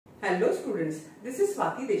Hello students, this is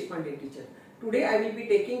Swati Deshpande Teacher. Today I will be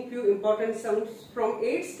taking few important sums from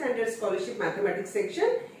 8th standard scholarship mathematics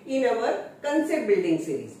section in our concept building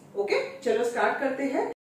series. Okay, चलो start करते हैं.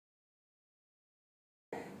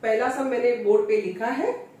 पहला सम मैंने board पे लिखा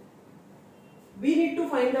है. We need to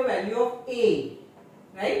find the value of A,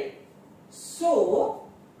 right? So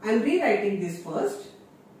I am rewriting this first.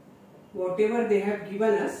 Whatever they have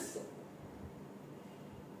given us,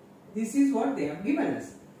 this is what they have given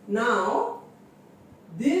us. Now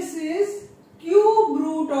this is cube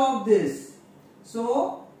root of this,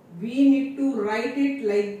 so we need to write it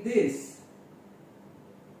like this.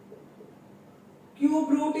 Cube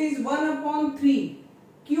root is 1 upon 3.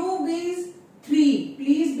 Cube is 3.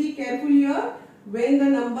 Please be careful here. When the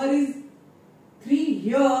number is 3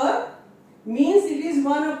 here, means it is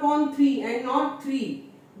 1 upon 3 and not 3.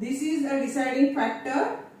 This is a deciding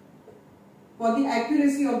factor for the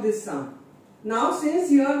accuracy of this sum. Now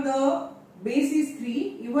since here the base is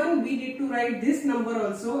 3, even we need to write this number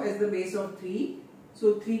also as the base of 3.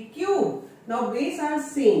 So 3 cube. Now base are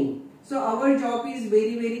same. So our job is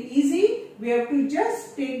very easy. We have to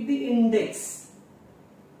just take the index.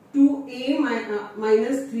 2a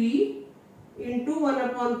minus 3 into 1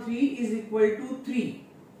 upon 3 is equal to 3.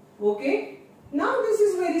 Okay. Now this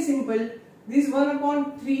is very simple. This 1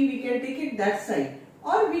 upon 3 we can take it that side,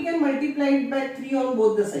 or we can multiply it by 3 on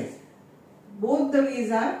both the sides. Both the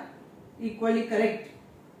ways are equally correct.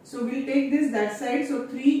 So we will take this that side. So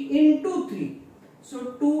 3 into 3.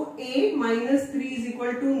 So 2a minus 3 is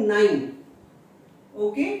equal to 9.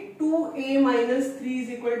 Okay. 2a minus 3 is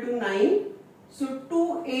equal to 9. So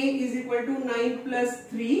 2a is equal to 9 plus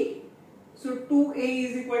 3. So 2a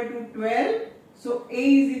is equal to 12. So a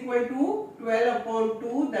is equal to 12 upon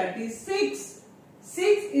 2, that is 6.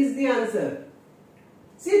 6 is the answer.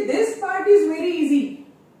 See, this part is very easy.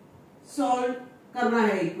 Solve करना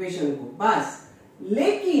है equation को बस.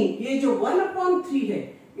 लेकिन ये जो 1 upon 3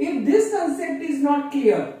 है, if this concept is not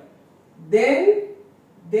clear, then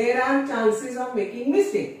there are chances of making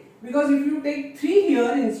mistake. Because if you take 3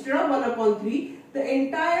 here instead of 1 upon 3, the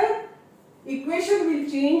entire equation will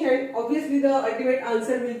change and obviously the ultimate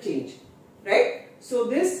answer will change. Right? So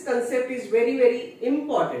this concept is very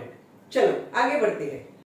important. चलो आगे बढ़ते हैं.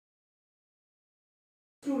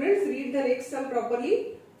 Students, read the next sum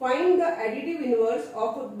properly. Find the additive inverse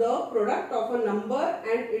of the product of a number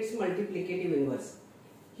and its multiplicative inverse.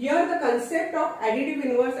 Here the concept of additive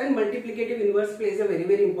inverse and multiplicative inverse plays a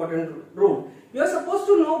very important role. You are supposed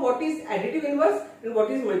to know what is additive inverse and what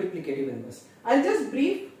is multiplicative inverse. I'll just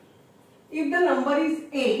brief. If the number is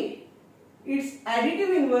A, its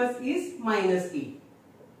additive inverse is minus E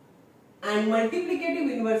and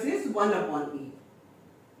multiplicative inverse is 1 upon E.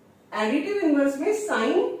 Additive inverse में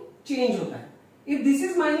sign change होता है. If this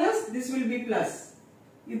is minus, this will be plus.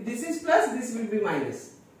 If this is plus, this will be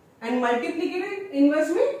minus. And multiplicative inverse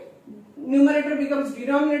में numerator becomes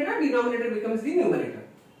denominator, denominator becomes the numerator.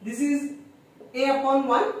 This is A upon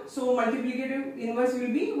 1, so multiplicative inverse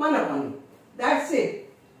will be 1 upon E. That's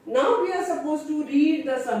it. Now we are supposed to read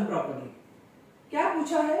the sum properly. क्या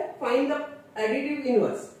पूछा है? Find the additive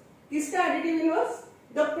inverse. किसका additive inverse?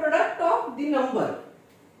 The product of the number.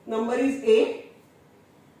 Number is A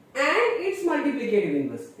and its multiplicative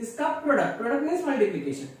inverse. इसका product. Product means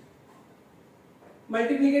multiplication.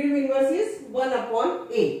 Multiplicative inverse is 1 upon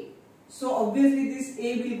A. So obviously this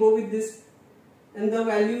A will go with this and the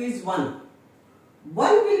value is 1.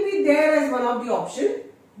 1 will be there as one of the option,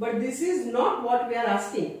 but this is not what we are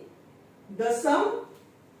asking. The sum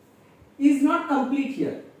is not complete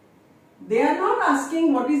here. They are not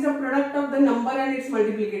asking what is the product of the number and its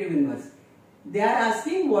multiplicative inverse. They are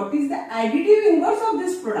asking what is the additive inverse of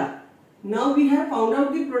this product. Now we have found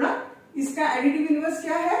out the product. इसका additive inverse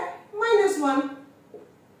क्या है? Minus 1.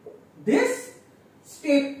 This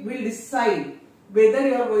step will decide whether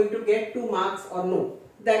you are going to get 2 marks or no.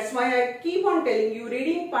 That's why I keep on telling you,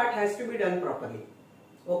 reading part has to be done properly.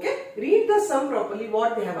 Okay? Read the sum properly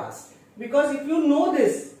what they have asked. Because if you know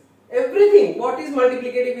this, everything, what is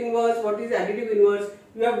multiplicative inverse, what is additive inverse,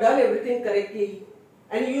 you have done everything correctly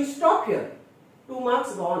and you stop here. 2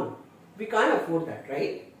 marks gone. We can't afford that,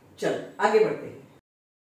 right? चलो आगे बढ़ते हैं.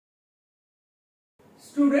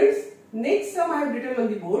 Students, next sum I have written on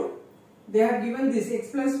the board. They have given this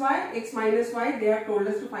x plus y, x minus y. They have told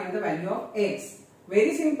us to find the value of x.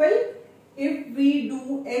 Very simple. If we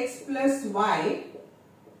do x plus y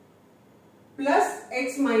plus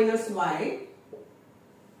x minus y,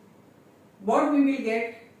 what we will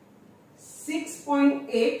get?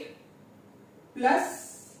 6.8 plus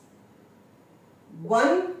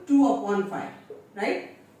 1 2 upon 5, right?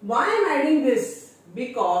 Why I am adding this?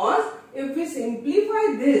 Because if we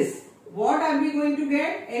simplify this, what are we going to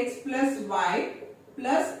get? X plus y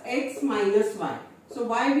plus x minus y. So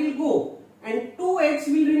y will go and 2x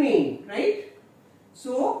will remain, right?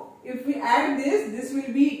 So if we add this, this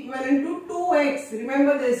will be equivalent to 2x.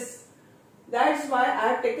 Remember this. That's why I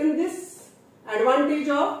have taken this advantage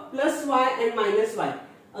of plus y and minus y.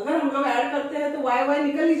 अगर हम लोग add करते हैं तो y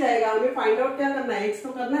निकल ही जाएगा. हमें find out क्या करना है? x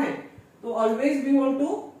तो करना है. तो always we want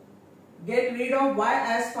to get rid of y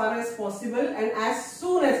as far as possible and as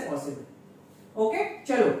soon as possible. Okay,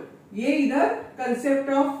 चलो ये इधर concept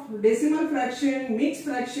of decimal fraction, mixed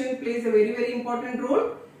fraction plays a very important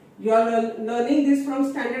role. You are learning this from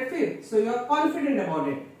standard 5th, so you are confident about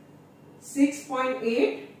it.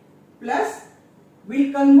 6.8 plus,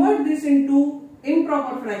 we'll convert this into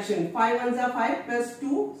improper fraction. 5 ones are 5 plus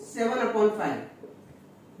 2, 7 upon 5.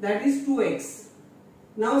 That is 2x.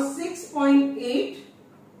 Now 6.8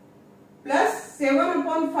 plus 7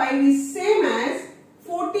 upon 5 is same as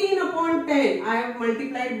 14 upon 10. I have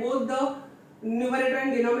multiplied both the numerator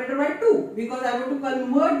and denominator by 2 because I want to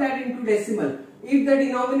convert that into decimal. If the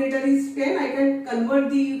denominator is 10, I can convert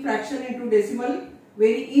the fraction into decimal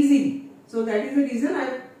very easily. So that is the reason I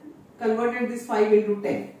have converted this 5 into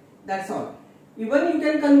 10. That's all. Even you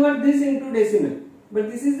can convert this into decimal, but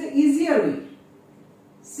this is the easier way.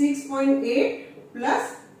 6.8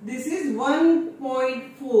 plus this is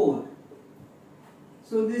 1.4.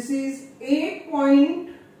 So this is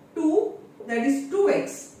 8.2, that is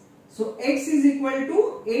 2x. So x is equal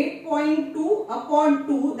to 8.2 upon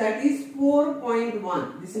 2, that is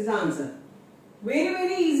 4.1. This is the answer.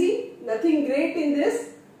 Very easy, nothing great in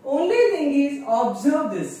this. Only thing is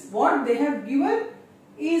observe this. What they have given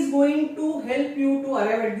is going to help you to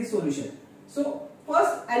arrive at the solution. So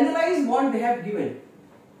first analyze what they have given.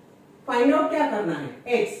 Find out क्या करना है?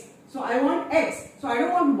 X. So I want x. So I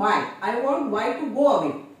don't want y. I want y to go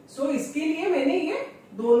away. So इसके लिए मैंने ये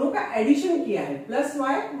दोनों का addition किया है. Plus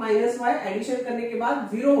y minus y addition करने के बाद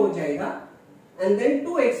 0 हो जाएगा. And then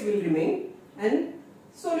 2x will remain. And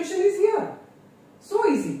solution is here. So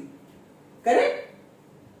easy. Correct?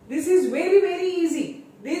 This is very easy.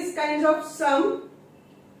 These kinds of sum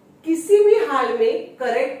किसी भी हाल में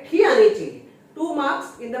करेक्ट ही आने चाहिए. 2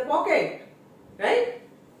 marks in the pocket. Right?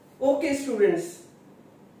 Okay students.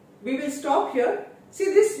 We will stop here. See,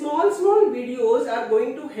 these small videos are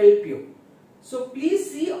going to help you. So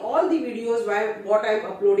please see all the videos what I am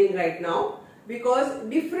uploading right now, because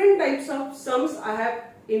different types of sums I have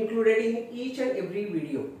included in each and every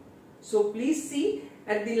video. So please see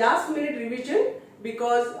at the last minute revision,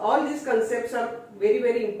 because all these concepts are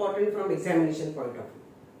very important from examination point of view.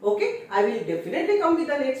 Okay, I will definitely come with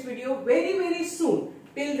the next video very soon.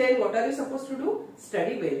 Till then, what are you supposed to do?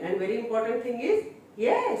 Study well, and very important thing is,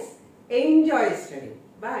 yes, enjoy studying.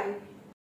 Bye.